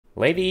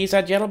Ladies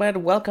and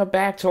gentlemen, welcome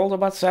back to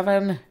Ultimate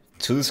 7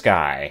 to the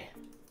sky.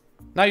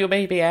 Now you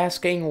may be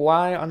asking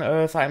why on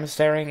earth I'm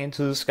staring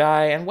into the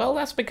sky, and well,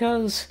 that's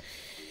because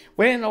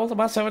we're in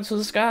Ultimate 7 to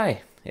the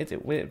sky.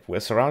 We're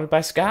surrounded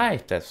by sky.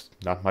 There's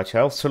not much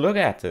else to look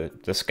at.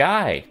 The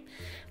sky.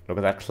 Look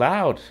at that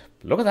cloud.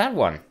 Look at that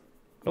one.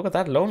 Look at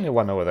that lonely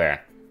one over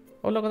there.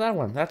 Oh, look at that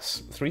one. That's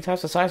 3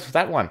 times the size of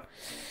that one.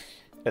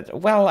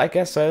 Well, I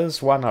guess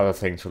there's one other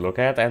thing to look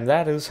at, and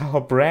that is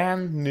our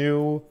brand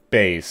new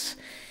base.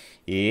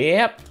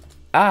 Yep,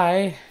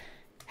 I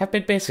have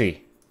been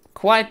busy.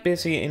 Quite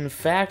busy. In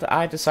fact,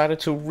 I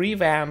decided to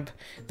revamp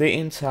the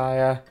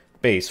entire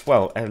base.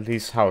 Well, at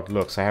least how it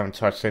looks. I haven't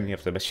touched any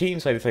of the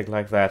machines or anything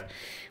like that.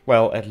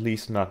 Well, at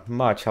least not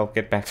much. I'll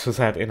get back to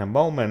that in a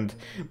moment.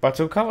 But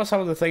to cover some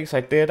of the things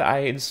I did, I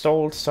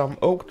installed some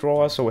oak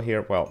drawers over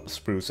here. Well,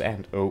 spruce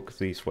and oak.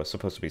 These were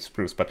supposed to be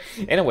spruce. But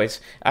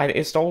anyways, I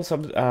installed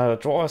some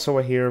drawers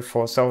over here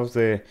for some of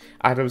the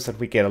items that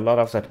we get a lot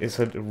of that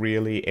isn't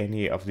really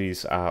any of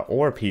these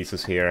ore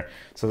pieces here.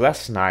 So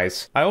that's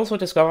nice. I also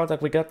discovered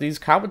that we got these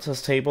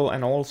carpenter's table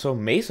and also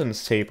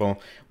mason's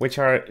table, which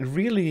are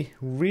really,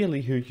 really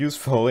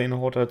useful in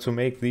order to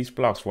make these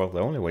blocks. Well, the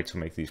only way to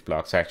make these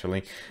blocks,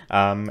 actually.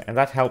 And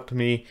that helped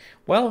me,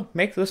 well,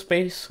 make the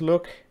space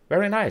look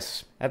very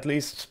nice. At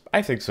least,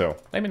 I think so.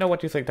 Let me know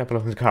what you think down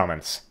below in the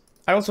comments.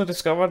 I also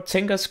discovered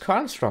Tinker's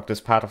Construct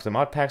as part of the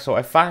mod pack, so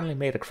I finally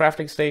made a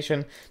crafting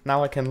station.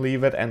 Now I can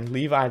leave it and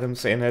leave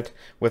items in it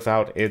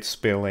without it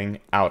spilling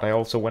out. I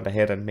also went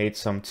ahead and made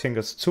some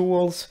Tinker's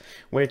Tools,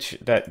 which,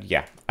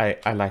 I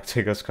like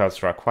Tinker's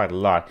Construct quite a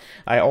lot.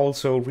 I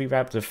also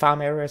revamped the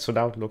farm area, so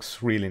now it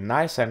looks really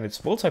nice, and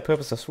it's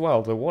multi-purpose as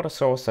well. The water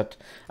source that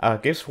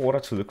gives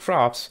water to the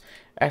crops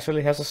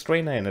actually has a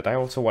strainer in it. I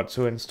also want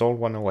to install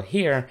one over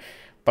here,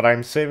 but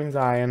I'm saving the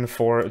iron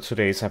for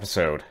today's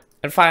episode.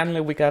 And finally,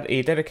 we got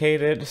a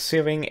dedicated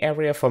sieving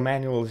area for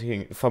manual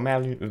sieving.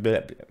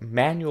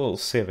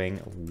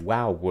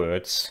 Wow,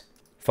 words.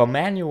 For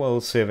manual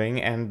sieving,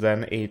 and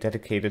then a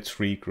dedicated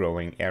tree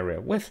growing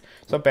area with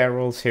some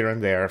barrels here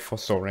and there for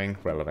storing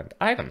relevant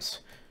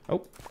items.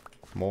 Oh,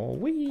 more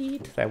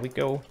wheat. There we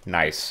go.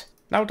 Nice.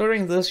 Now,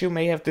 during this, you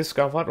may have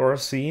discovered or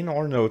seen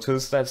or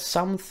noticed that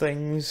some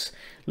things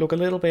look a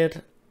little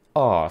bit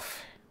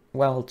off.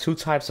 Well, 2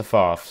 types of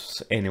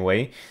offs,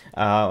 anyway.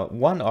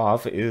 One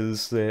off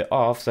is the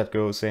off that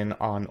goes in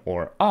on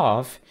or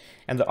off,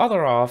 and the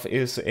other off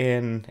is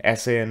in,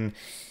 as in,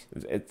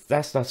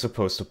 that's not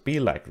supposed to be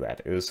like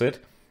that, is it?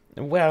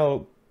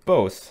 Well,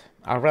 both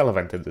are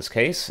relevant in this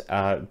case.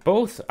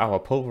 Both our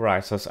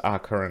pulverizers are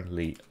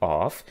currently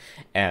off,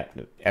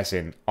 as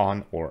in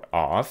on or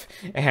off,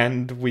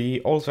 and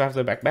we also have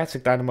the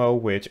magmatic dynamo,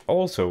 which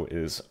also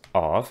is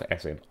off,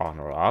 as in on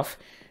or off.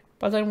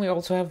 But then we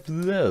also have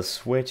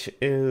this, which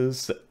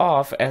is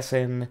off, as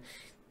in,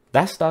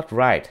 that's not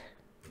right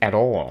at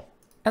all.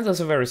 And there's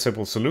a very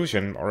simple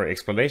solution, or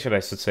explanation I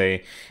should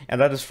say,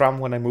 and that is from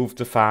when I moved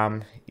the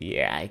farm.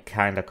 Yeah, I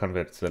kinda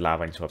converted the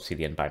lava into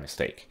obsidian by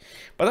mistake.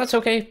 But that's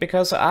okay,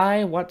 because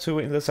I want to,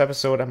 in this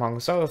episode,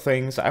 amongst other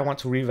things, I want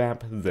to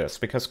revamp this,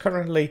 because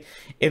currently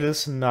it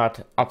is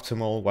not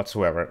optimal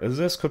whatsoever.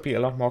 This could be a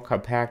lot more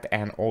compact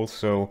and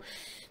also,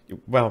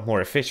 well,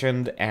 more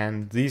efficient,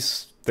 and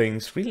these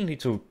things really need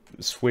to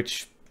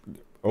switch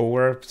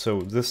over. So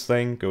this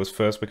thing goes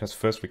first, because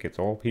first we get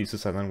the ore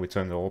pieces and then we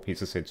turn the ore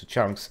pieces into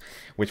chunks,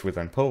 which we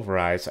then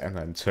pulverize and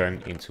then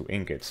turn into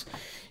ingots.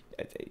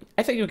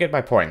 I think you get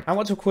my point. I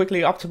want to quickly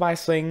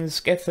optimize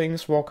things, get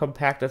things more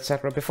compact,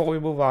 etc. before we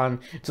move on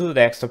to the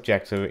next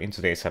objective in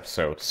today's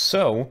episode.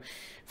 So,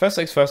 first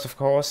things first, of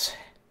course,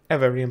 a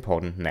very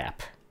important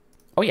nap.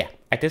 Oh yeah,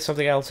 I did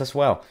something else as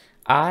well.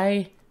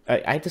 I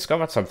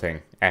discovered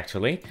something,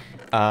 actually.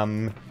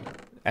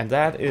 And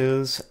that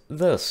is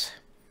this.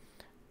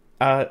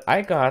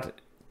 I got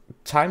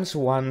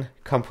 ×1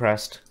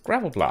 compressed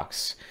gravel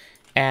blocks.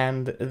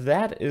 And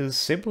that is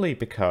simply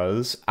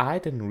because I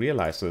didn't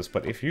realize this,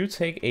 but if you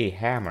take a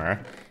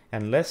hammer,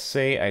 and let's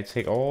say I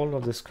take all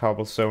of this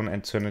cobblestone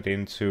and turn it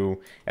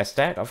into a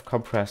stack of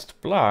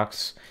compressed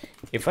blocks,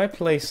 if I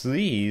place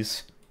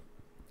these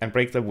and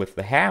break them with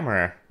the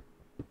hammer,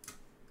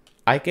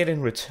 I get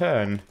in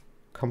return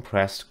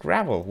compressed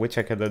gravel, which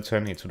I can then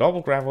turn into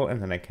normal gravel,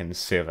 and then I can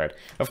sieve it.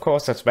 Of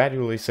course, that's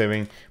manually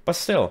sieving, but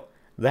still,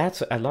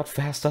 that's a lot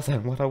faster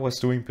than what I was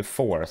doing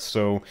before.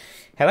 So,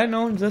 had I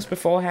known this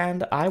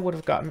beforehand, I would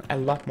have gotten a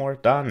lot more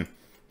done.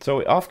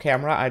 So, off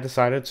camera, I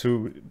decided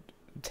to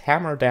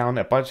hammer down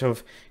a bunch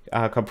of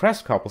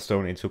compressed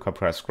cobblestone into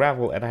compressed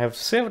gravel, and I have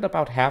sieved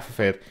about half of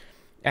it.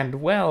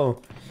 And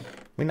well,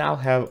 we now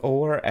have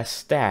over a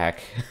stack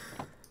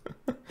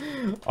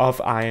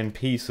of iron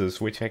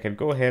pieces, which I can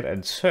go ahead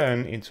and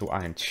turn into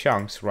iron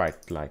chunks,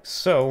 right, like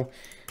so,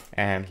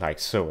 and like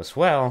so as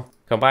well.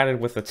 Combine it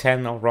with the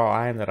 10 of raw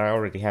iron that I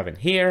already have in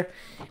here,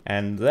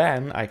 and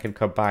then I can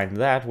combine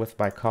that with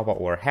my copper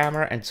ore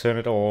hammer and turn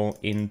it all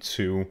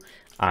into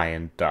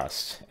iron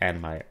dust.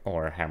 And my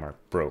ore hammer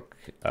broke,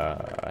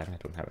 and I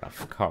don't have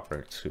enough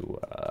copper to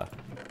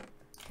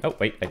Oh,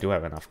 wait, I do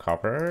have enough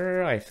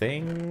copper, I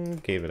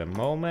think. Give it a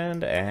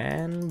moment,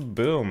 and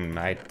boom,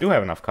 I do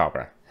have enough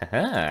copper.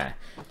 Haha.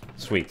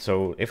 Sweet,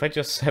 so if I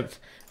just set...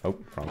 Oh,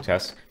 wrong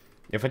chest.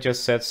 If I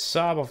just set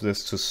some of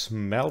this to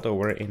smelt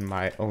over in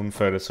my own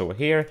furnace over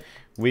here,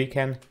 we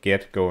can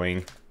get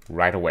going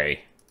right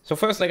away. So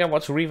first thing I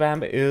want to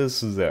revamp is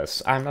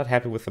this. I'm not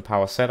happy with the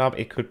power setup.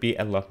 It could be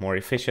a lot more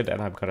efficient,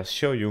 and I'm gonna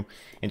show you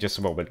in just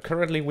a moment.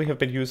 Currently we have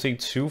been using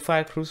 2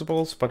 fire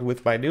crucibles, but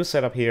with my new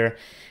setup here,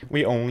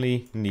 we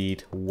only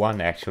need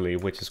 1 actually,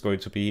 which is going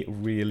to be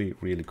really,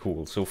 really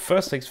cool. So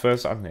first things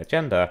first on the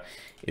agenda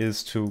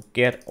is to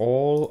get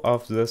all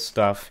of this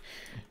stuff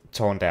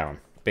torn down,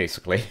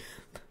 basically.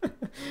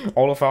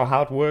 All of our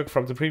hard work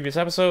from the previous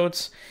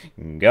episodes,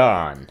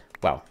 gone.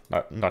 Well,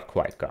 not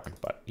quite gone,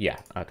 but yeah.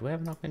 Do we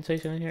have an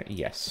augmentation in here?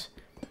 Yes.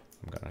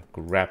 I'm gonna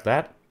grab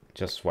that.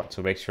 Just want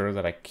to make sure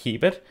that I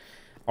keep it.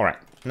 Alright,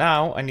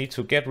 now I need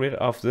to get rid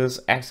of this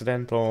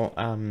accidental,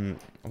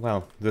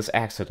 well, this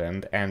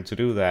accident. And to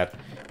do that,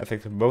 I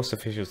think the most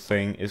efficient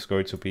thing is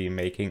going to be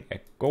making a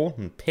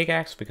golden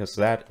pickaxe, because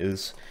that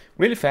is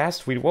really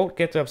fast. We won't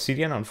get the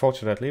obsidian,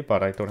 unfortunately,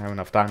 but I don't have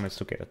enough diamonds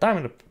to get a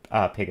diamond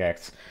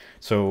pickaxe.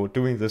 So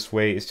doing this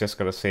way is just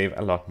gonna save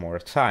a lot more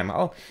time.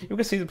 You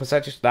can see the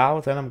percentage now,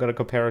 then I'm gonna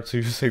compare it to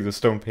using the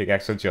stone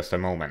pickaxe in just a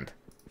moment.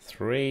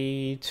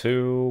 3,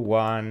 2,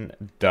 1,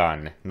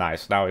 done.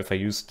 Nice. Now if I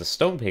use the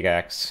stone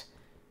pickaxe...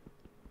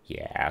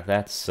 Yeah,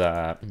 that's,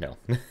 no.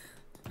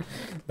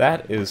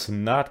 That is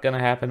not gonna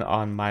happen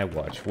on my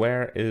watch.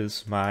 Where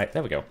is my...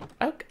 There we go.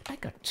 I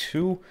got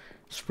 2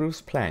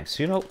 spruce planks.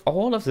 You know,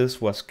 all of this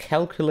was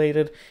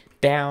calculated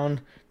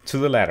down to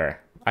the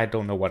letter. I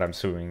don't know what I'm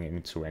zooming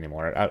into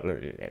anymore.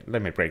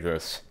 Let me break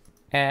this.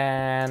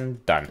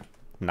 And done.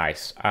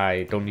 Nice.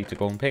 I don't need to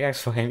go and pickaxe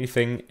for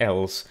anything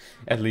else,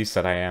 at least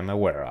that I am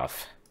aware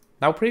of.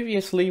 Now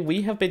previously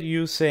we have been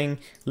using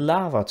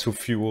lava to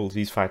fuel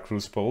these 5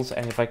 crucibles,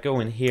 and if I go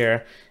in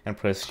here and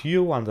press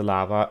U on the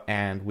lava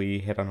and we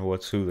head on over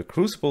to the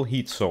crucible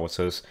heat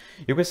sources,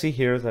 you can see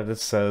here that it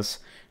says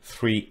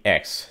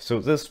 3x. So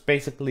this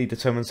basically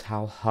determines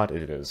how hot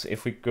it is.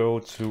 If we go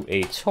to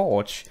a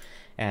torch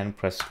and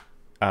press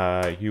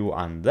U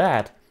on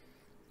that,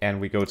 and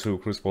we go to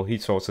crucible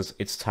heat sources,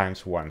 it's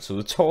 ×1. So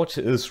the torch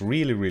is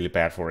really, really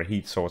bad for a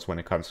heat source when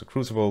it comes to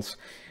crucibles.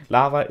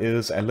 Lava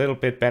is a little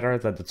bit better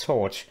than the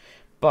torch,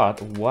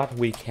 but what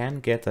we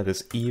can get that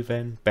is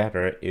even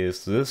better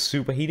is this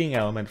superheating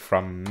element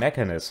from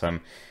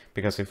Mechanism,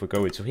 because if we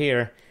go into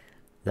here,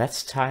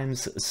 that's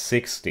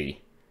 ×60.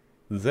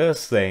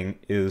 This thing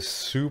is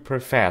super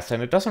fast,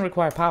 and it doesn't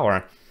require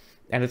power.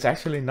 And it's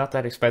actually not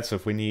that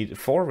expensive. We need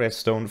 4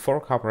 redstone, 4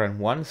 copper, and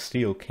 1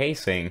 steel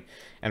casing.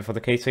 And for the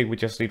casing, we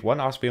just need 1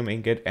 osmium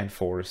ingot and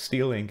 4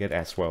 steel ingot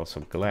as well.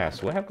 Some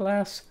glass. Do I have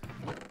glass?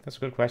 That's a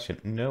good question.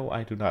 No,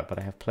 I do not. But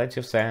I have plenty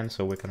of sand,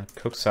 so we're gonna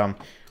cook some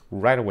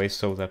right away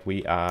so that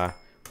we are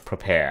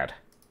prepared.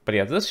 But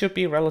yeah, this should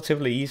be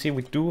relatively easy.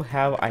 We do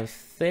have, I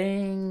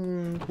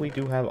think, we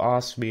do have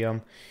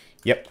osmium.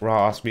 Yep,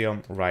 raw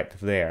osmium right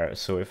there.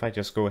 So if I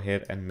just go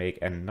ahead and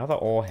make another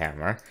ore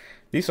hammer.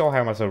 These ore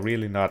hammers are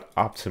really not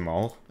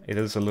optimal. It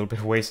is a little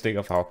bit wasting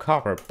of our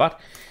copper,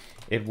 but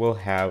it will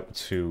have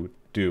to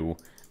do.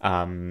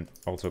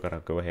 Also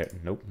gotta go ahead,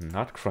 nope,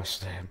 not crush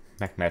the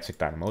magnetic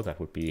dynamo, that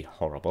would be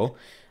horrible.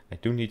 I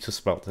do need to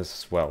smelt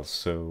this as well,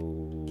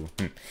 so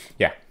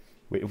yeah,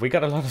 we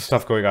got a lot of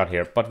stuff going on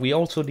here, but we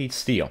also need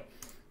steel.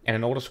 And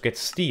in order to get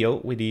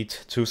steel, we need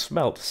to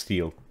smelt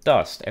steel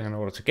dust. And in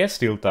order to get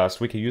steel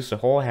dust, we can use the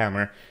ore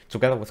hammer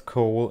together with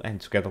coal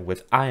and together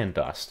with iron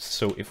dust.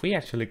 So if we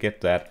actually get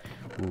that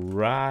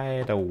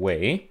right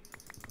away,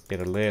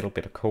 get a little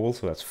bit of coal,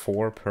 so that's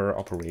 4 per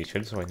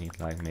operation. So I need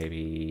like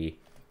maybe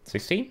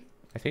 16,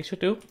 I think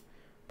should do,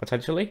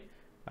 potentially.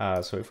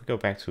 So if we go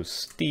back to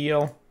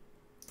steel,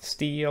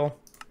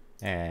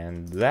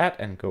 and that,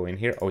 and go in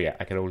here. Oh yeah,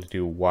 I can only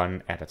do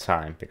 1 at a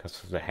time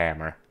because of the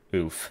hammer.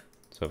 Oof.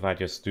 So if I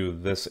just do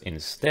this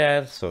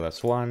instead, so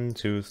that's 1,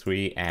 2,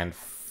 3, and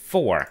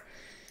 4.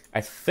 I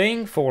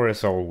think 4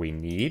 is all we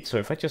need. So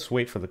if I just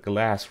wait for the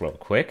glass real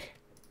quick,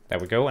 there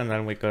we go. And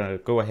then we're gonna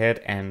go ahead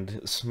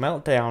and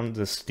smelt down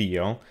the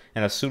steel.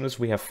 And as soon as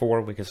we have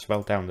 4, we can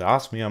smelt down the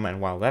osmium.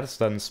 And while that is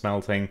done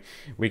smelting,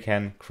 we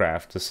can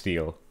craft the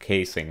steel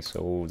casing.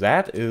 So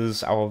that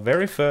is our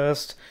very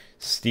first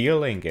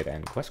steel ingot.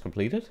 And quest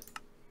completed?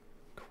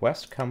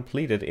 Quest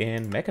completed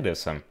in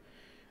Mechanism.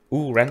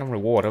 Ooh, random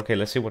reward. Okay,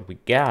 let's see what we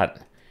got.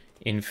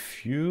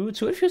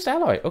 Infused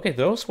alloy. Okay,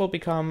 those will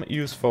become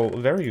useful,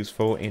 very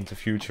useful in the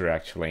future,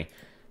 actually.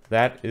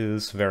 That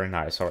is very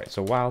nice. Alright,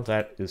 so while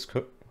that is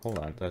cooked... Hold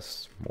on,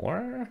 there's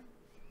more?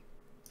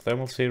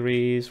 Thermal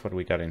series. What do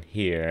we got in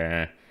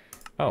here?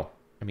 Oh,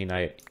 I mean,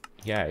 I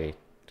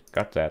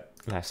got that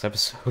last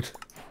episode.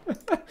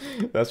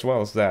 As well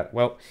as that.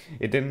 Well,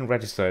 it didn't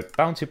register.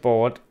 Bounty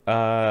board.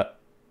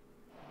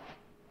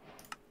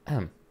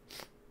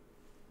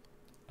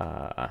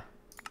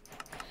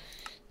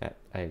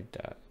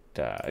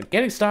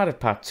 Getting started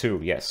part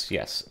 2, yes.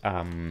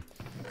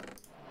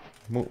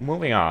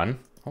 Moving on.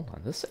 Hold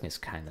on, this thing is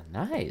kind of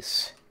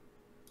nice.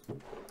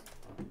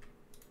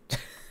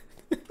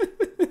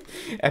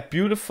 A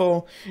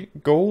beautiful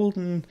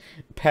golden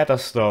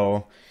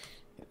pedestal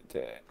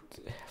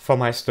for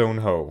my stone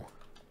hoe.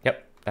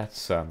 Yep,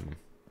 that's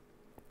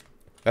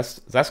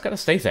gonna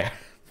stay there.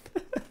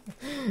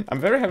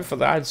 I'm very happy for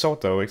the iron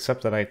sword though,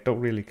 except that I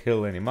don't really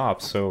kill any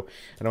mobs, so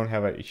I don't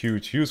have a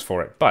huge use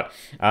for it. But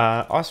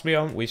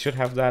osmium, we should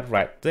have that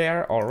right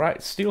there.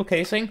 Alright, steel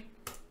casing.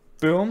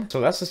 Boom.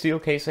 So that's the steel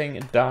casing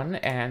done.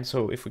 And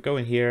so if we go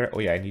in here, oh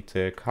yeah, I need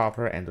the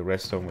copper and the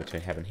redstone, which I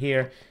have in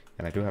here.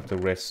 And I do have the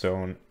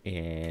redstone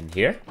in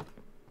here.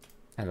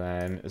 And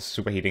then a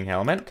superheating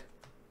helmet.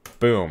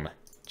 Boom.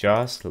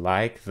 Just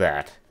like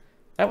that.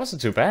 That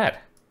wasn't too bad.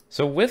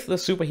 So with the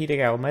superheating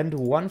element,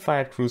 one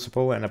fired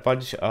crucible and a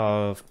bunch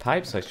of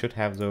pipes, I should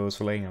have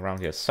those laying around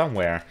here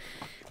somewhere,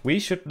 we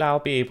should now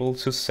be able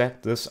to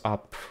set this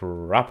up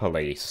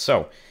properly.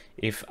 So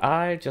if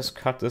I just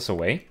cut this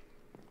away,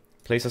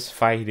 place a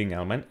fire heating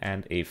element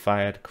and a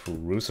fired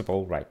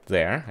crucible right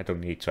there. I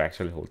don't need to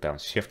actually hold down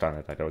shift on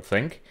it, I don't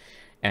think.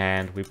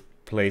 And we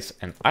place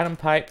an iron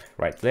pipe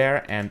right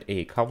there and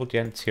a cobble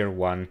gen tier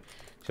 1,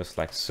 just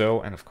like so.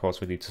 And of course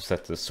we need to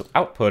set this to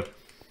output.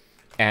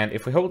 And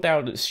if we hold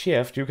down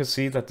shift, you can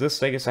see that this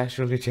thing is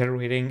actually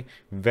generating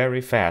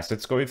very fast.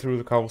 It's going through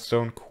the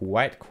cobblestone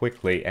quite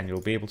quickly, and you'll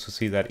be able to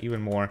see that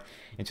even more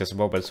in just a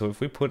moment. So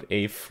if we put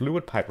a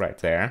fluid pipe right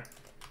there,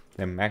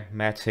 the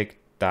magmatic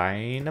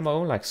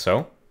dynamo, like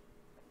so,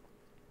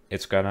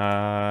 it's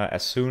gonna,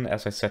 as soon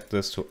as I set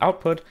this to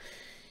output,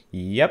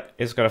 yep,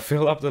 it's gonna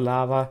fill up the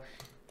lava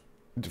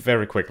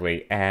very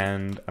quickly.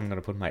 And I'm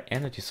gonna put my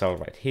energy cell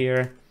right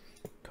here,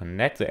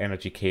 connect the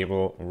energy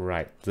cable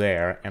right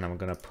there, and I'm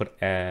gonna put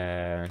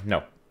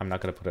no, I'm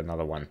not gonna put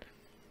another one,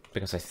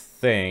 because I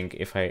think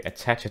if I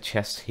attach a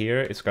chest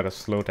here, it's gonna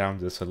slow down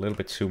this a little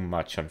bit too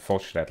much,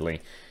 unfortunately.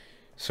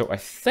 So I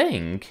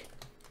think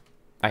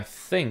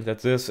that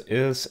this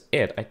is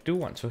it. I do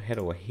want to head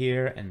over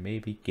here and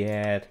maybe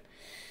get,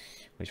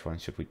 which one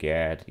should we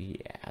get?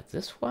 Yeah,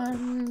 this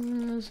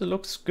one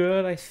looks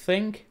good, I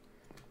think.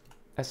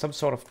 As some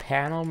sort of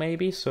panel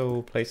maybe,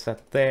 so place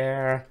that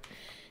there.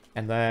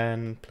 And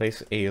then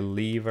place a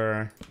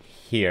lever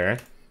here.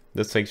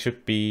 This thing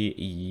should be,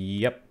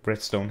 yep,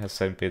 redstone has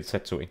been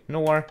set to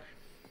ignore.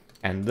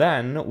 And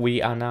then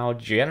we are now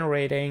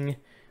generating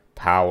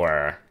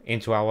power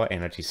into our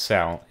energy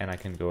cell. And I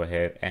can go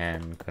ahead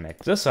and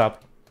connect this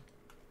up.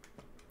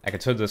 I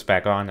can turn this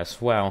back on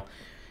as well.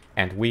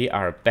 And we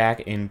are back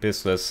in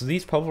business.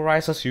 These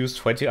pulverizers use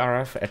 20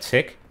 RF a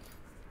tick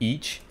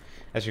each,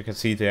 as you can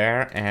see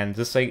there, and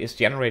this thing is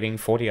generating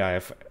 40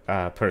 IF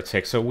per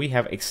tick, so we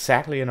have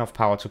exactly enough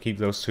power to keep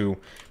those two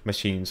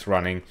machines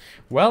running,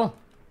 well,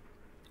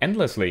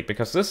 endlessly,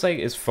 because this thing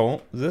is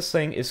full. This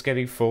thing is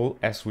getting full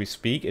as we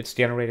speak. It's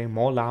generating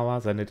more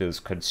lava than it is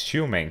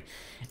consuming,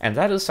 and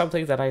that is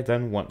something that I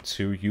then want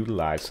to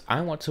utilize. I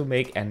want to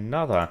make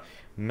another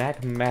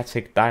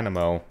magmatic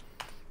dynamo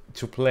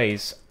to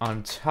place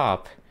on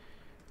top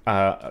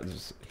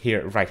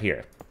here, right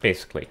here,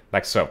 basically,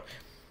 like so,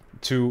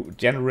 to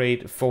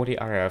generate 40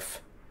 RF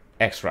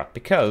extra,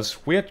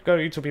 because we're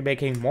going to be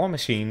making more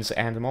machines,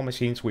 and the more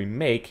machines we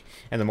make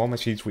and the more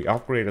machines we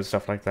upgrade and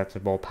stuff like that, the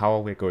more power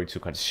we're going to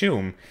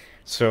consume.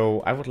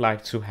 So I would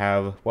like to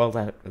have, well,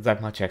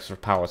 that much extra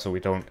power, so we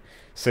don't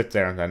sit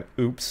there and then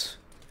oops,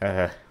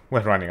 we're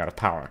running out of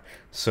power.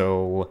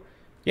 So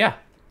yeah,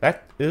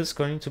 that is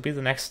going to be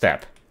the next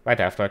step right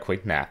after a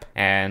quick nap.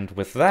 And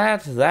with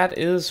that, that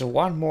is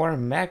one more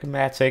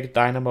magmatic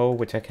dynamo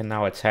which I can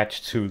now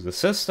attach to the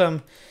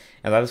system.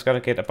 And that is going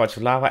to get a bunch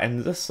of lava,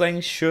 and this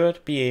thing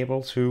should be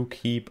able to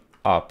keep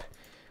up.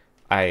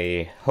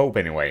 I hope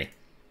anyway.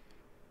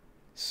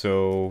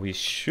 So we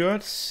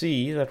should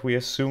see that we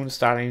are soon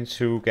starting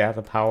to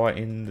gather power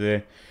in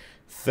the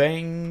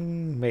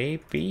thing.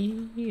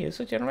 Maybe?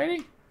 Is it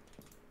generating?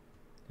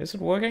 Is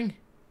it working?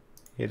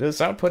 It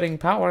is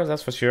outputting power,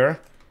 that's for sure.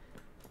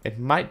 It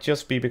might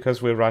just be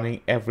because we're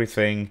running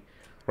everything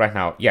right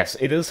now. Yes,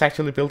 it is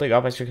actually building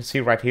up, as you can see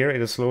right here.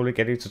 It is slowly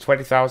getting to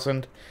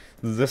 20,000.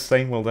 This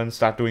thing will then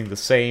start doing the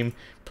same,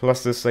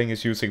 plus this thing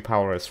is using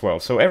power as well.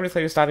 So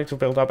everything is starting to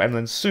build up, and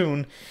then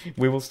soon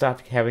we will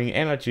start having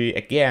energy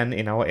again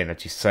in our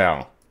energy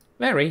cell.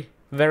 Very,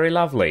 very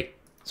lovely.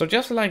 So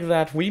just like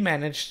that, we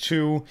managed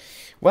to,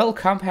 well,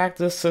 compact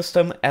this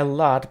system a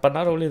lot, but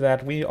not only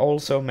that, we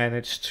also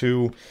managed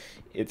to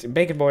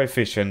make it more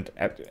efficient,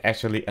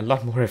 actually a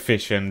lot more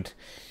efficient,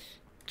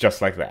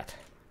 just like that.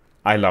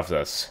 I love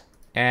this.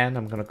 And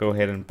I'm gonna go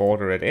ahead and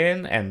border it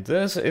in, and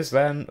this is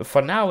then,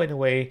 for now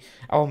anyway,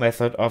 our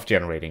method of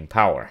generating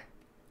power.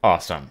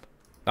 Awesome.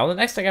 Now the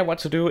next thing I want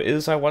to do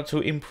is I want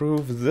to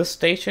improve this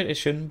station. It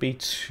shouldn't be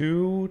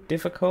too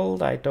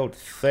difficult, I don't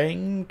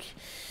think.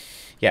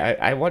 Yeah,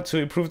 I want to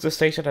improve the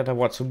station, and I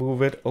want to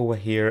move it over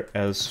here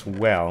as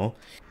well.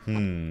 How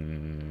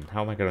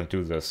am I gonna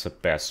do this the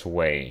best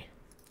way?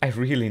 I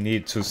really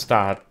need to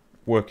start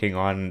working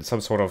on some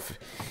sort of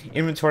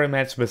inventory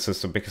management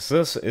system, because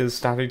this is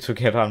starting to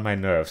get on my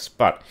nerves.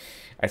 But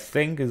I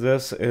think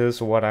this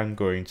is what I'm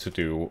going to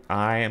do.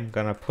 I am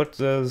gonna put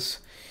this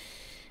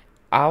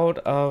out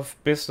of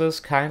business,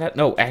 kinda.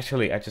 No,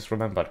 actually, I just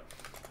remembered.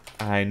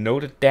 I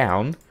noted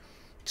down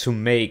to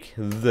make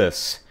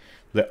this,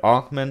 the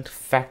augment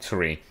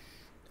factory,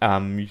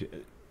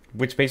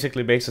 which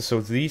basically makes it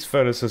so these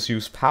furnaces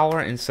use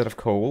power instead of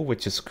coal,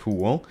 which is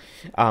cool,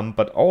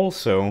 but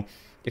also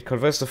it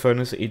converts the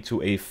furnace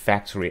into a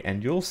factory,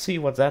 and you'll see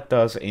what that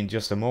does in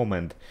just a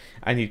moment.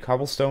 I need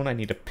cobblestone, I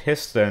need a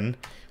piston,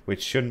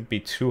 which shouldn't be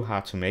too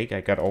hard to make.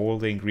 I got all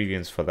the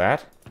ingredients for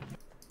that.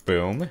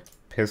 Boom,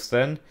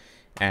 piston.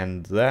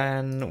 And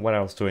then, what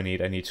else do I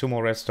need? I need 2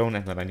 more redstone,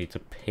 and then I need the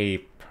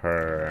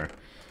paper.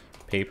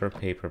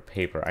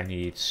 Paper. I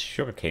need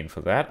sugarcane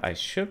for that. I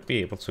should be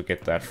able to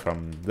get that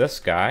from this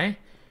guy.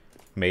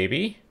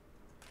 Maybe.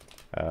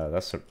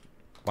 That's a...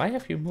 Why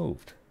have you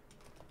moved?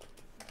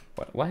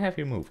 Why have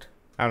you moved?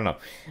 I don't know.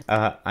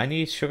 I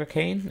need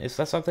sugarcane. Is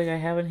that something I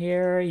have in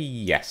here?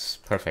 Yes.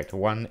 Perfect.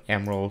 1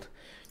 emerald.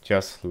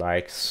 Just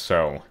like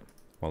so.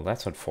 Well,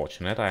 that's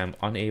unfortunate. I am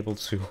unable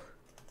to...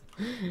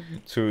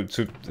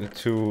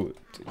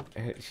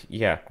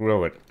 yeah,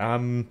 grow it.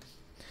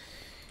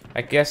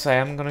 I guess I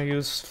am gonna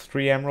use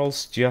 3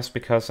 emeralds just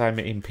because I'm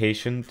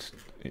impatient.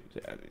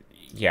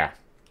 Yeah.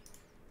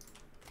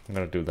 I'm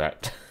gonna do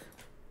that.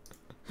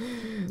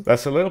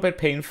 That's a little bit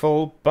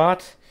painful,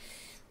 but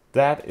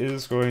that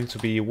is going to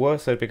be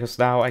worth it because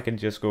now I can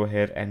just go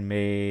ahead and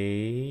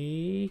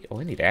make... Oh,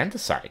 I need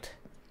andesite.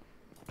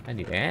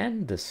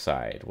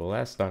 Well,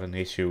 that's not an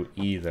issue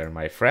either,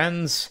 my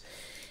friends.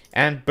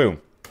 And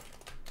boom.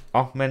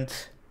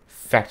 Augment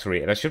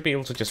factory. And I should be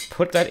able to just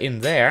put that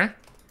in there.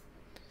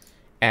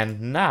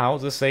 And now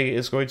this thing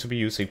is going to be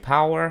using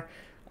power.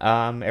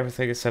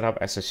 Everything is set up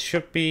as it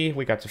should be.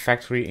 We got the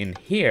factory in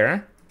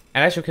here.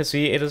 And as you can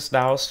see, it is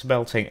now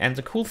smelting. And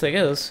the cool thing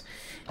is,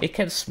 it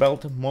can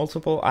smelt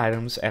multiple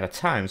items at a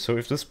time. So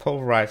if this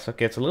pulverizer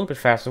gets a little bit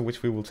faster,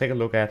 which we will take a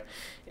look at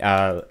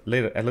a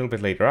little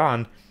bit later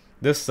on,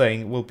 this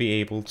thing will be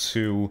able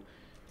to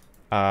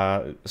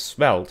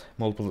smelt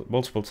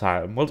multiple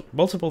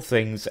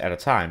things at a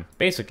time.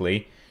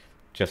 Basically,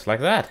 just like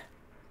that.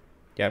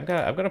 Yeah,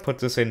 I'm gonna put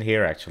this in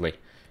here actually.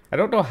 I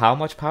don't know how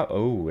much power.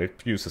 Oh,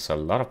 it uses a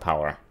lot of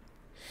power.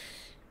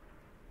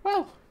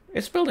 Well,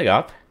 it's building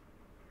up.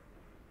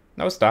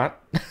 No, it's not.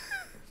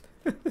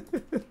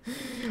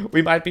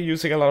 We might be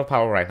using a lot of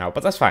power right now,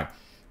 but that's fine.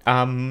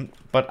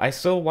 But I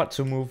still want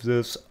to move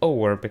this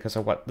over because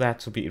I want that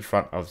to be in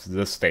front of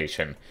this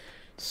station.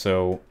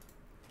 So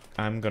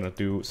I'm gonna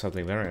do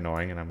something very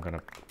annoying, and I'm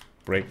gonna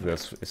break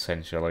this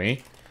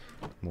essentially.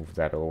 Move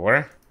that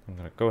over. I'm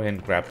gonna go ahead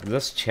and grab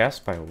this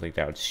chest by holding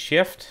down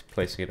Shift,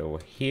 placing it over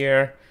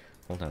here.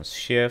 Hold down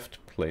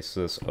Shift, place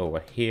this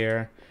over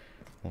here.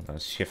 Hold down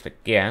Shift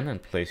again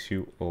and place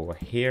you over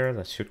here.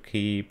 That should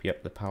keep,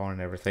 yep, the power and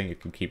everything. You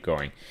can keep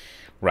going.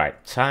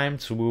 Right, time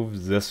to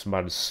move this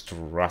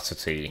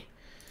monstrosity.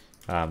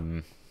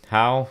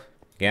 How?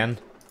 Again,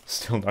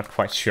 still not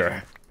quite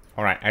sure.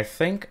 Alright, I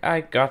think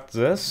I got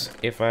this.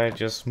 If I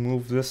just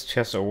move this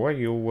chest over,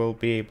 you will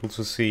be able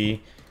to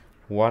see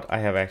what I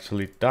have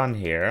actually done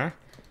here.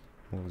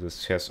 Move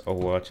this chest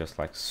over just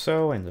like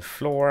so, in the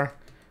floor.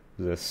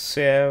 The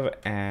sieve,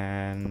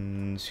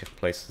 and shift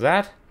place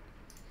that.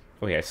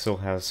 Oh yeah, it still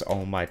has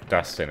all my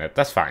dust in it.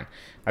 That's fine.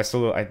 I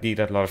need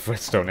a lot of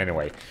redstone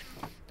anyway.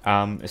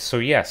 So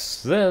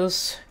yes,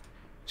 this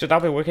should now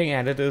be working,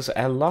 and it is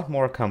a lot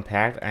more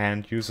compact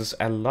and uses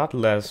a lot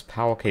less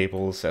power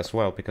cables as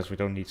well, because we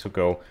don't need to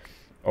go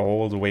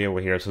all the way over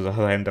here to the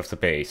other end of the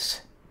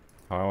base.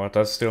 However, it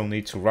does still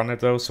need to run it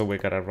though, so we're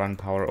gonna run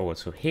power over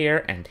to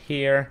here and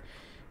here.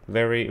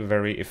 Very,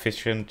 very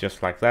efficient,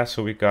 just like that.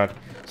 So we got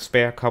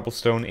spare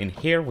cobblestone in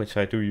here, which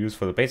I do use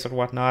for the base and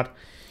whatnot.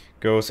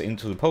 Goes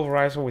into the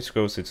pulverizer, which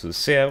goes into the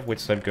sieve,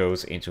 which then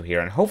goes into here.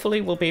 And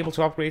hopefully we'll be able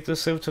to upgrade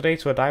this sieve today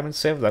to a diamond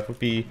sieve. That would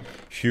be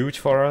huge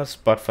for us,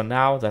 but for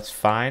now, that's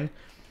fine.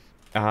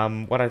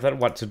 What I then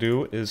want to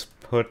do is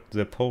put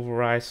the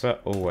pulverizer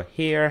over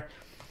here,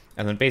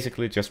 and then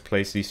basically just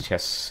place these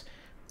chests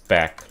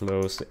back.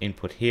 Close the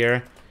input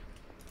here.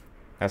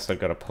 As they're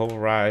gonna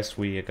pulverize,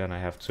 we are gonna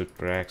have to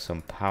drag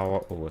some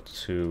power over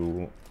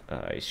to...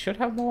 I should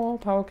have more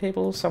power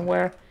cables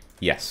somewhere.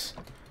 Yes,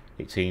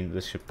 18,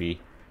 this should be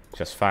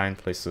just fine.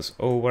 Place this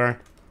over,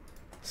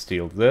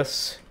 steal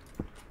this,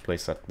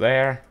 place that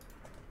there,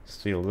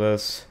 steal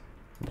this,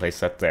 place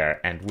that there,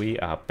 and we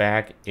are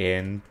back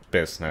in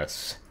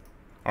business.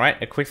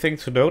 Alright, a quick thing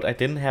to note, I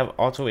didn't have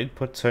auto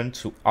input turned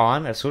to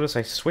on. As soon as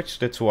I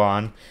switched it to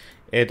on,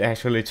 it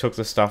actually took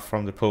the stuff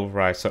from the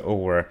pulverizer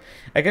over.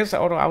 I guess the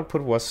auto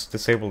output was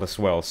disabled as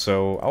well,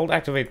 so I'll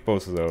activate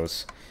both of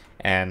those.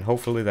 And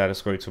hopefully that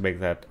is going to make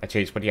that a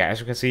change. But yeah,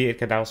 as you can see, it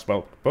can now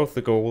smelt both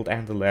the gold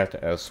and the lead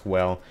as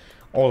well,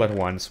 all at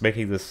once,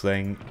 making this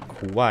thing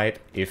quite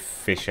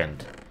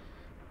efficient.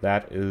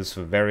 That is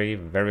very,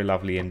 very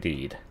lovely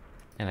indeed.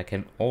 And I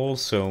can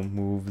also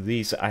move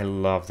these. I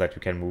love that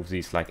you can move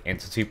these like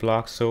entity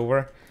blocks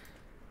over.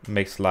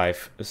 Makes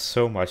life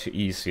so much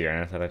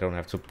easier that I don't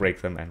have to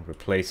break them and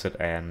replace it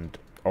and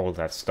all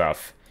that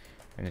stuff.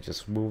 And I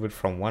just move it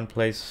from one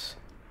place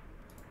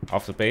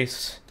of the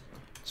base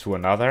to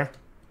another.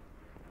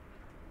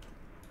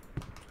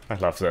 I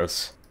love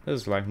this.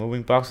 This is like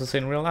moving boxes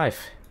in real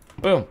life.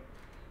 Boom.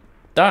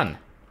 Done.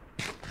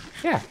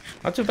 Yeah,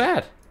 not too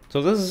bad.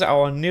 So this is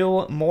our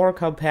new, more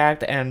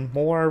compact and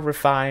more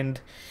refined,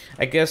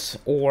 I guess,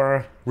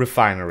 ore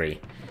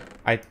refinery.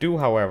 I do,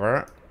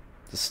 however,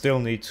 still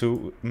need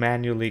to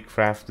manually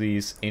craft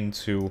these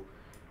into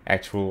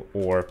actual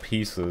ore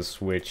pieces,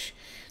 which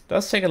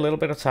does take a little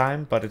bit of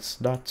time, but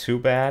it's not too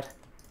bad.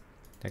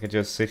 I can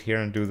just sit here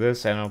and do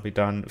this and I'll be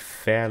done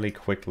fairly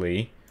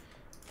quickly.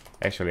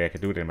 Actually, I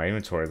could do it in my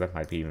inventory, that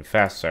might be even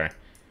faster.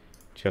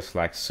 Just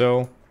like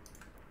so.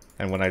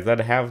 And when I then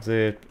have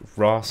the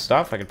raw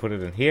stuff, I can put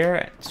it in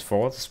here. It's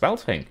for the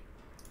smelting.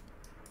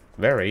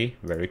 Very,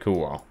 very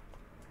cool.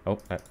 Oh,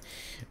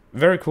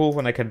 very cool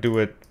when I can do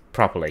it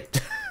properly.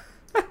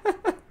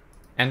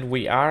 And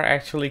we are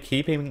actually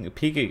keeping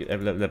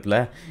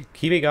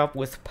up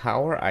with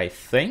power, I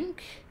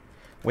think.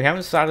 We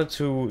haven't started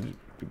to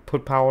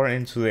put power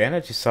into the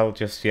energy cell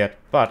just yet,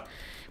 but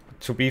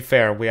to be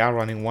fair, we are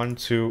running 1,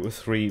 2,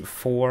 3,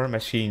 4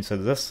 machines,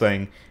 and this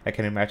thing, I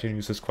can imagine,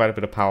 uses quite a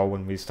bit of power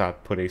when we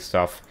start putting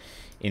stuff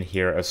in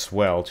here as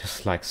well,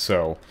 just like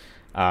so.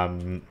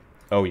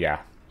 Oh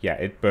yeah,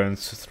 it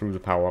burns through the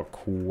power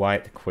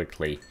quite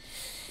quickly.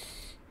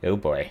 Oh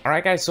boy.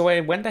 Alright guys, so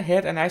I went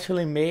ahead and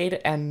actually made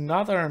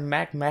another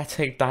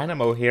magmatic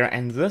dynamo here,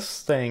 and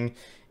this thing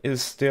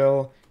is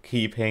still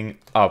keeping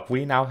up.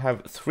 We now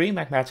have 3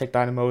 magmatic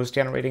dynamos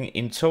generating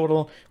in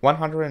total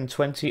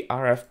 120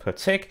 RF per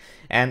tick,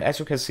 and as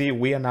you can see,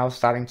 we are now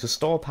starting to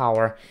store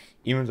power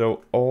even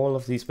though all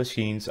of these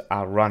machines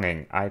are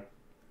running. I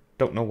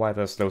don't know why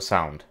there's no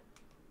sound.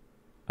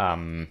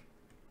 Yeah,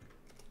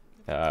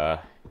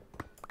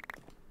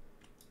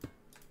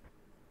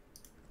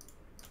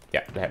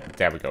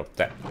 there we go.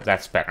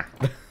 That's better.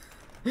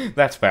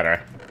 That's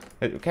better.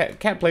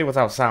 Can't play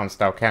without sounds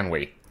now, can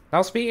we?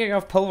 Now, speaking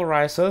of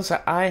pulverizers,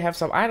 I have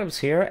some items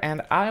here,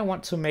 and I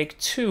want to make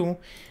 2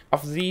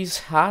 of these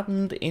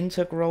hardened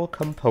integral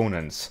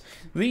components.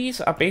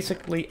 These are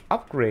basically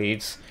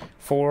upgrades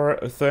for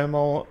the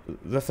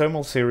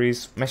thermal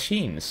series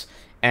machines.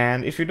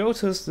 And if you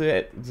notice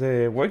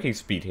the working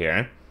speed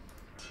here,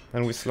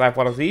 and we slap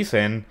one of these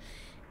in,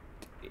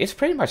 it's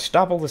pretty much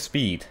double the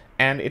speed.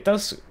 And it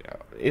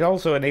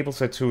also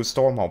enables it to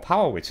store more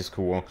power, which is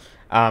cool.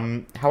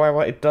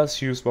 However, it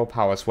does use more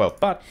power as well,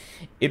 but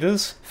it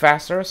is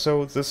faster,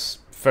 so this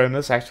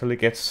furnace actually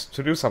gets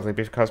to do something,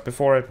 because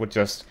before it would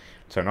just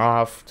turn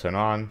off, turn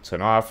on,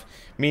 turn off,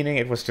 meaning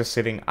it was just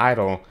sitting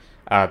idle,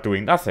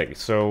 doing nothing.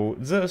 So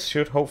this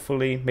should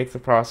hopefully make the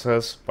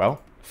process,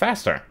 well,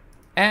 faster.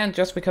 And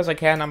just because I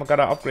can, I'm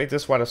gonna upgrade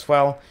this one as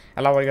well,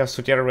 allowing us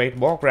to generate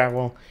more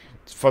gravel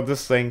for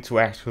this thing to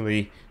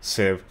actually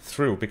sieve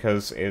through,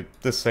 because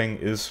this thing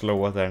is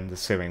slower than the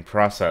sieving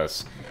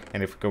process.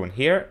 And if we go in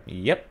here,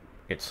 yep,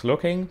 it's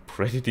looking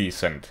pretty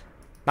decent.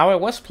 Now, I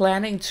was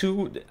planning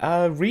to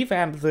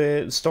revamp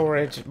the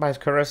storage, my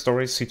current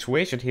storage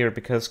situation here,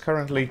 because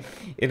currently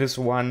it is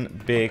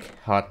one big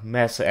hot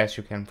mess, as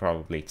you can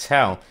probably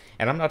tell,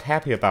 and I'm not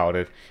happy about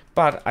it.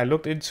 But I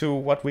looked into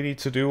what we need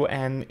to do,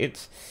 and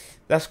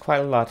that's quite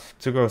a lot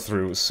to go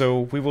through, so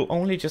we will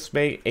only just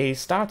make a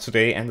start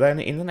today, and then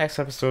in the next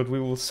episode we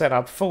will set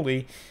up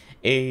fully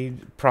a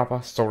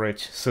proper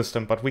storage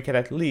system, but we can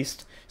at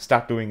least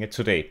start doing it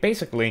today.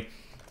 Basically,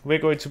 we're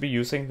going to be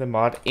using the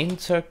mod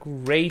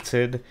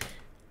Integrated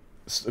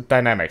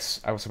Dynamics.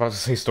 I was about to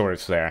say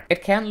storage there.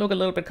 It can look a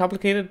little bit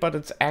complicated, but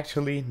it's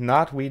actually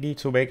not. We need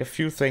to make a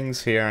few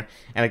things here,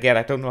 and again,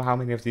 I don't know how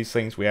many of these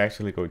things we're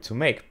actually going to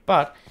make,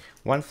 but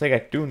one thing I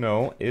do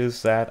know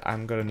is that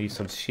I'm gonna need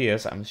some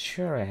shears. I'm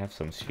sure I have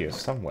some shears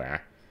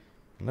somewhere.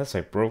 Unless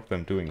I broke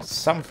them doing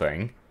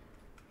something.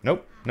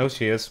 Nope, no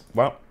shears.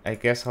 Well, I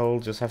guess I'll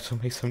just have to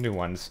make some new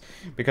ones.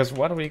 Because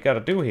what we gotta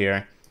do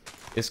here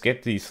is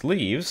get these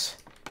leaves,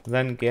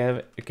 then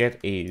get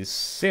a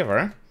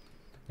siever,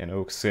 an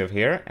oak sieve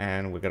here,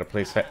 and we're gonna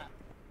place that.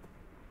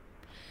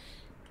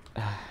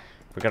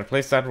 We're gonna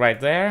place that right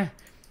there.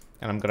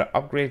 And I'm gonna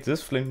upgrade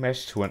this flint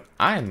mesh to an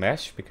iron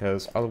mesh,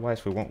 because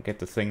otherwise we won't get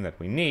the thing that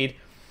we need.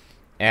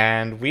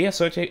 And we are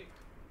searching...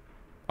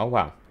 Oh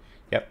wow.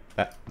 Yep,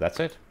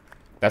 that's it.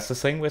 That's the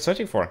thing we're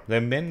searching for.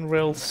 The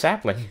mineral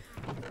sapling.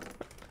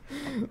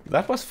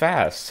 That was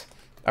fast.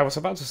 I was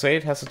about to say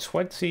it has a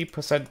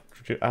 20%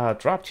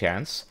 drop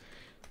chance.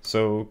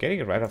 So getting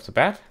it right off the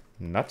bat,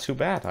 not too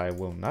bad. I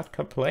will not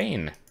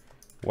complain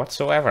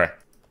whatsoever.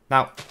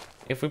 Now,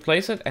 if we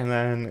place it and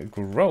then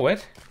grow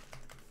it...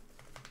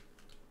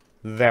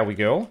 There we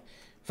go.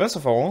 First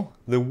of all,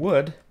 the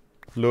wood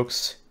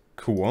looks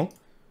cool.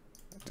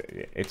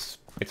 It's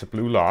a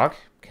blue log.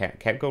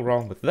 Can't go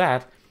wrong with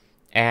that.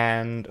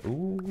 And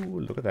ooh,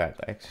 look at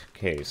that.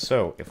 Okay,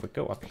 so if we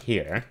go up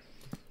here,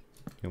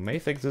 you may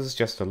think this is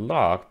just a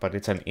log, but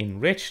it's an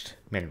enriched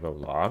mineral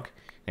log.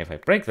 And if I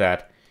break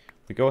that,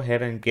 we go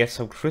ahead and get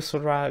some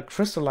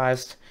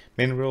crystallized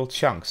mineral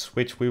chunks,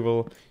 which we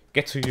will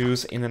get to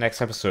use in the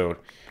next episode.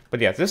 But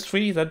yeah, this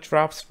tree that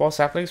drops more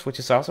saplings, which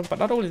is awesome. But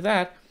not only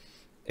that,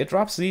 it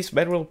drops these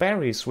mineral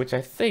berries, which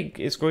I think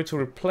is going to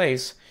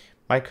replace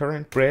my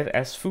current bread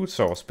as food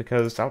source,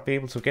 because I'll be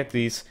able to get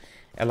these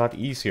a lot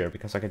easier,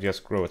 because I can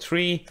just grow a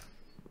tree,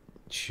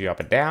 chop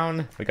it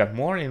down. We got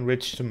more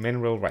enriched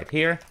mineral right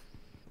here.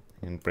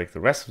 And break the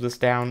rest of this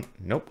down.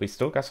 Nope, we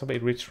still got some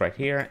enriched right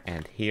here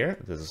and here.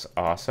 This is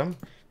awesome.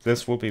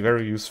 This will be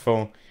very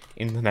useful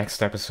in the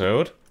next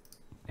episode.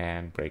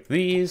 And break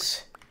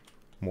these.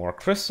 More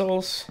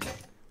crystals.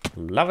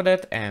 Loving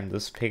it. And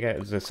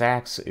this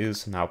axe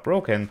is now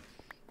broken.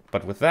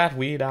 But with that,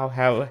 we now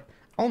have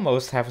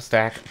almost half a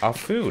stack of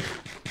food.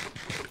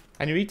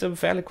 And you eat them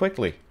fairly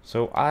quickly.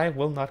 So I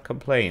will not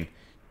complain.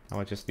 Now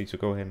I just need to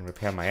go ahead and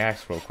repair my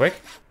axe real quick.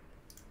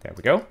 There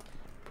we go.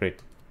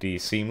 Pretty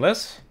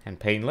seamless and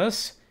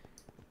painless.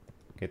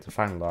 Get the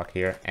final lock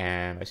here,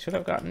 and I should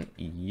have gotten,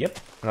 yep,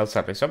 another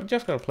sapling. So I'm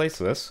just gonna place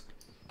this,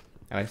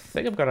 and I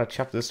think I'm gonna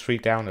chop this tree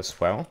down as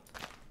well,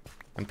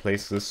 and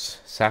place this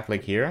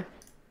sapling here,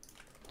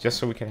 just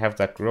so we can have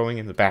that growing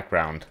in the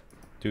background.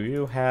 Do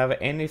you have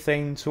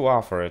anything to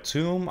offer? A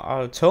tome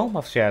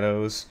of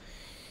shadows?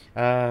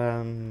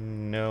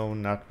 No,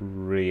 not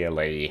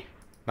really.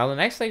 Now the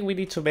next thing we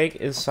need to make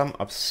is some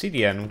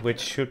obsidian, which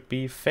should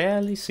be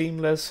fairly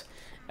seamless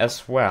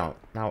as well.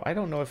 Now, I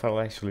don't know if I'll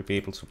actually be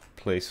able to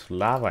place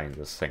lava in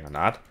this thing or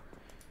not.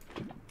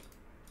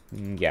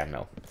 Yeah,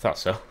 no, thought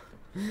so.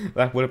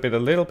 That would have been a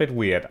little bit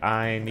weird.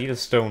 I need a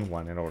stone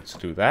one in order to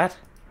do that.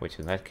 Which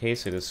in that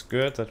case, it is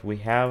good that we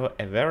have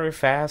a very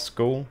fast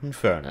golden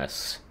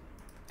furnace.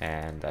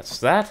 And that's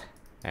that.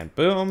 And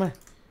boom.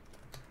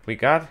 We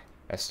got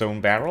a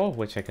stone barrel,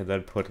 which I can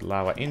then put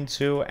lava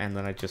into. And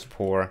then I just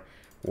pour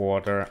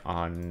water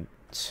on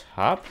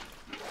top.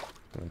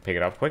 And pick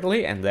it up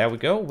quickly, and there we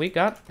go, we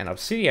got an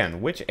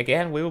obsidian, which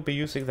again, we will be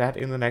using that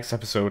in the next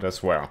episode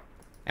as well.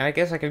 And I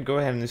guess I can go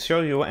ahead and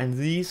show you, and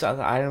these are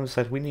the items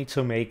that we need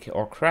to make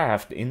or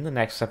craft in the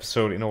next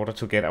episode in order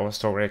to get our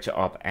storage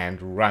up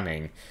and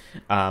running.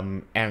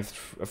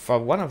 For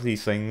one of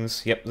these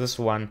things, yep, this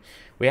one,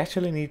 we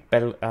actually need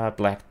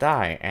black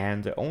dye,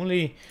 and the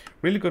only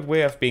really good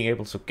way of being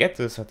able to get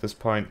this at this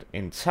point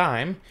in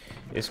time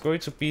is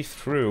going to be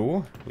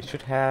through, we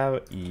should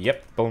have,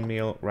 yep, bone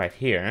meal right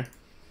here,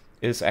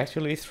 is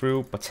actually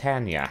through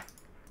Botania.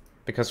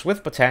 Because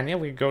with Botania,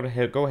 we go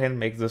ahead and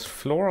make this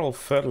floral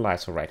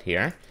fertilizer right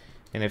here.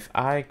 And if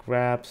I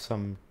grab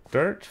some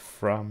dirt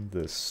from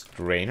this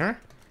strainer,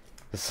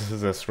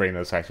 this strainer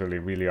is actually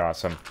really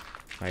awesome.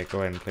 I go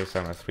ahead and place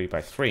down a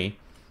 3x3.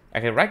 I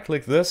can right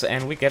click this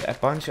and we get a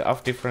bunch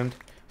of different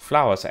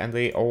flowers, and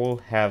they all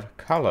have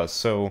colors.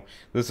 So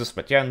this is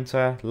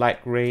magenta,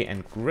 light gray,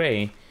 and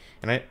gray.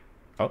 And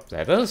oh,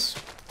 that is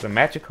the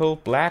magical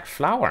black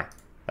flower.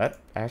 That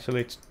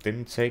actually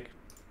didn't take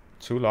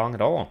too long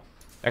at all.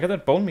 I can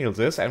then bone meal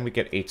this, and we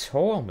get a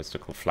tall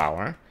mystical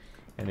flower.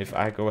 And if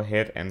I go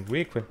ahead and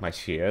re-equip my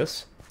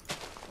shears,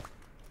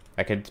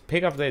 I can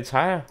pick up the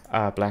entire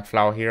black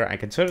flower here. I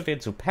can turn it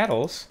into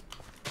petals.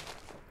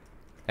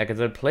 I can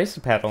then place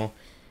the petal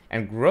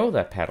and grow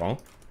that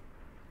petal.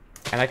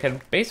 And I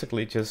can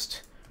basically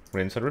just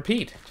rinse and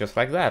repeat, just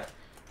like that.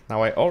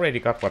 Now I already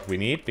got what we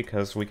need,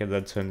 because we can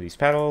then turn these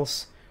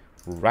petals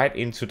right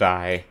into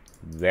dye.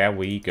 There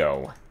we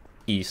go.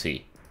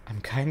 Easy. I'm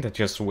kinda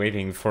just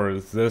waiting for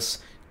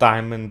this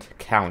diamond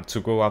count to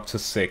go up to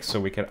 6 so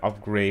we can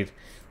upgrade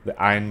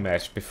the iron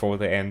mesh before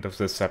the end of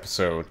this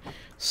episode.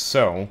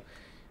 So,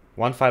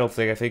 one final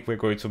thing I think we're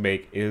going to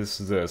make is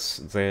this,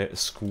 the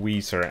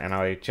squeezer. And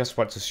I just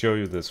want to show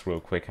you this real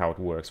quick, how it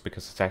works,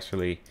 because it's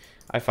actually,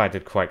 I find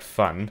it quite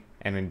fun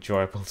and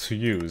enjoyable to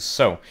use.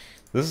 So,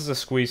 this is a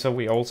squeezer.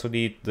 We also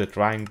need the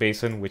drying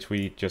basin, which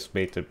we just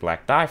made the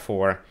black dye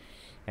for.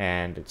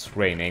 And it's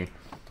raining.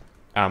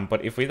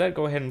 But if we then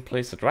go ahead and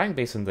place the drying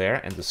basin there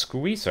and the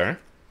squeezer,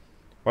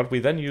 what we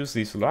then use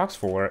these logs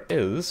for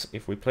is,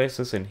 if we place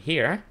this in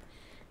here,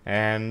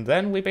 and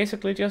then we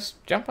basically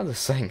just jump on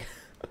this thing,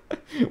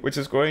 which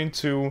is going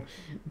to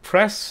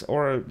press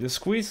or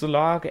squeeze the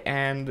log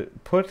and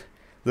put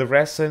the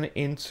resin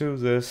into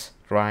this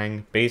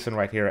drying basin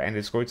right here, and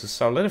it's going to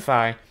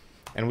solidify,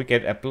 and we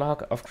get a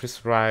block of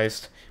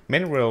crystallized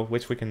mineral,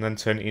 which we can then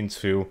turn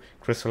into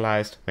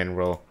crystallized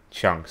mineral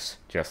chunks,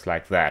 just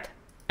like that.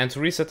 And to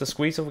reset the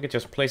squeezer, we can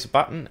just place a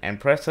button and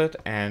press it,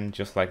 and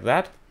just like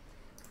that,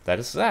 that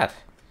is that.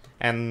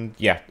 And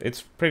yeah,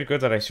 it's pretty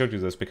good that I showed you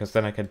this, because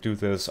then I can do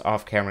this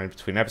off camera in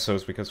between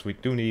episodes, because we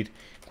do need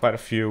quite a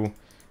few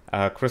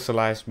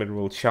crystallized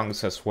mineral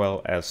chunks as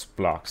well as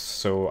blocks.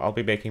 So I'll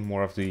be making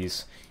more of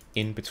these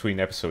in between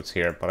episodes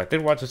here, but I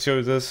did want to show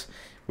you this.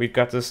 We've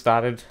got this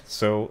started,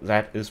 so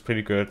that is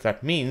pretty good.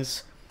 That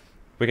means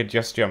we can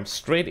just jump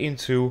straight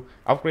into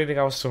upgrading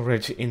our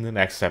storage in the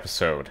next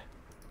episode.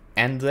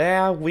 And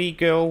there we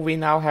go, we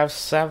now have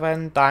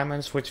 7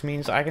 diamonds, which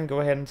means I can go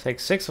ahead and take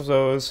 6 of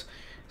those,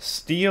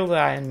 steal the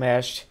iron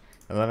mesh,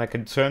 and then I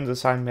can turn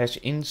this iron mesh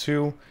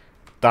into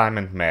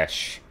diamond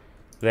mesh.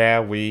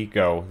 There we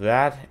go.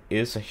 That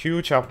is a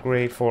huge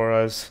upgrade for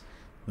us.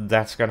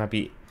 That's gonna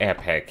be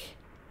epic.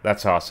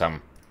 That's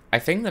awesome. I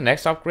think the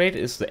next upgrade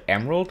is the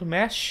emerald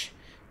mesh,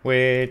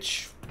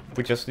 which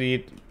we just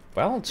need,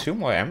 well, 2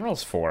 more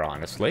emeralds for,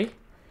 honestly.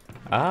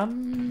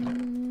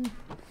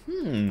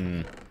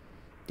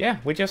 Yeah,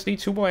 we just need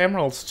 2 more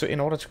emeralds in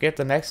order to get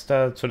the next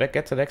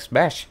get the next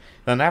mesh.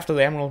 Then after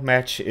the emerald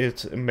mesh,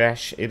 it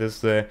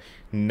is the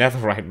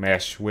netherite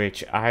mesh,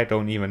 which I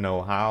don't even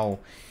know how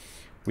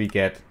we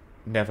get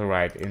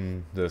netherite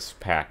in this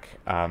pack.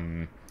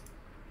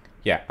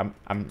 Yeah,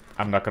 I'm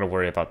not gonna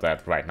worry about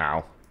that right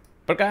now.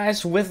 But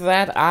guys, with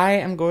that, I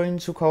am going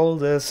to call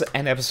this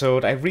an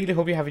episode. I really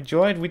hope you have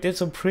enjoyed. We did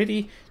some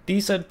pretty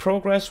decent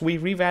progress. We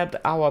revamped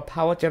our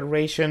power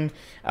generation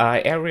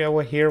area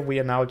over here. We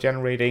are now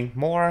generating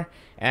more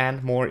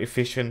and more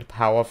efficient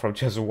power from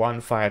just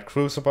one fired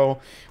crucible.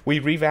 We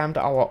revamped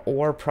our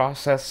ore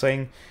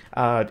processing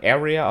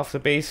area of the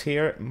base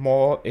here,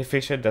 more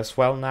efficient as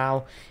well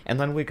now. And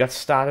then we got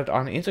started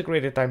on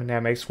integrated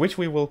dynamics, which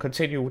we will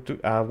continue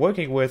to,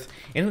 working with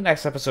in the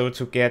next episode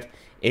to get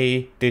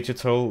a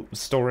digital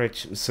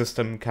storage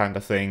system kind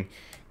of thing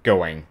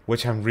going,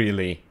 which I'm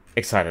really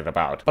excited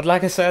about. But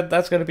like I said,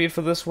 that's gonna be it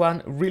for this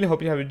one. Really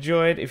hope you have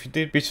enjoyed. If you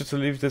did, be sure to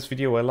leave this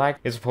video a like.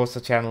 It supports the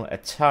channel a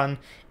ton.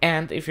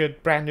 And if you're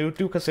brand new,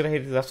 do consider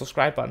hitting that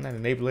subscribe button and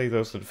enabling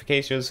those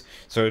notifications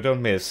so you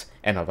don't miss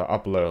another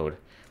upload.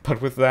 But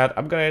with that,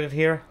 I'm gonna end it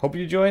here. Hope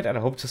you enjoyed, and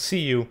I hope to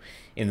see you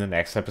in the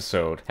next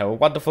episode. Have a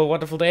wonderful,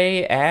 wonderful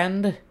day,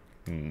 and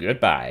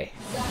goodbye.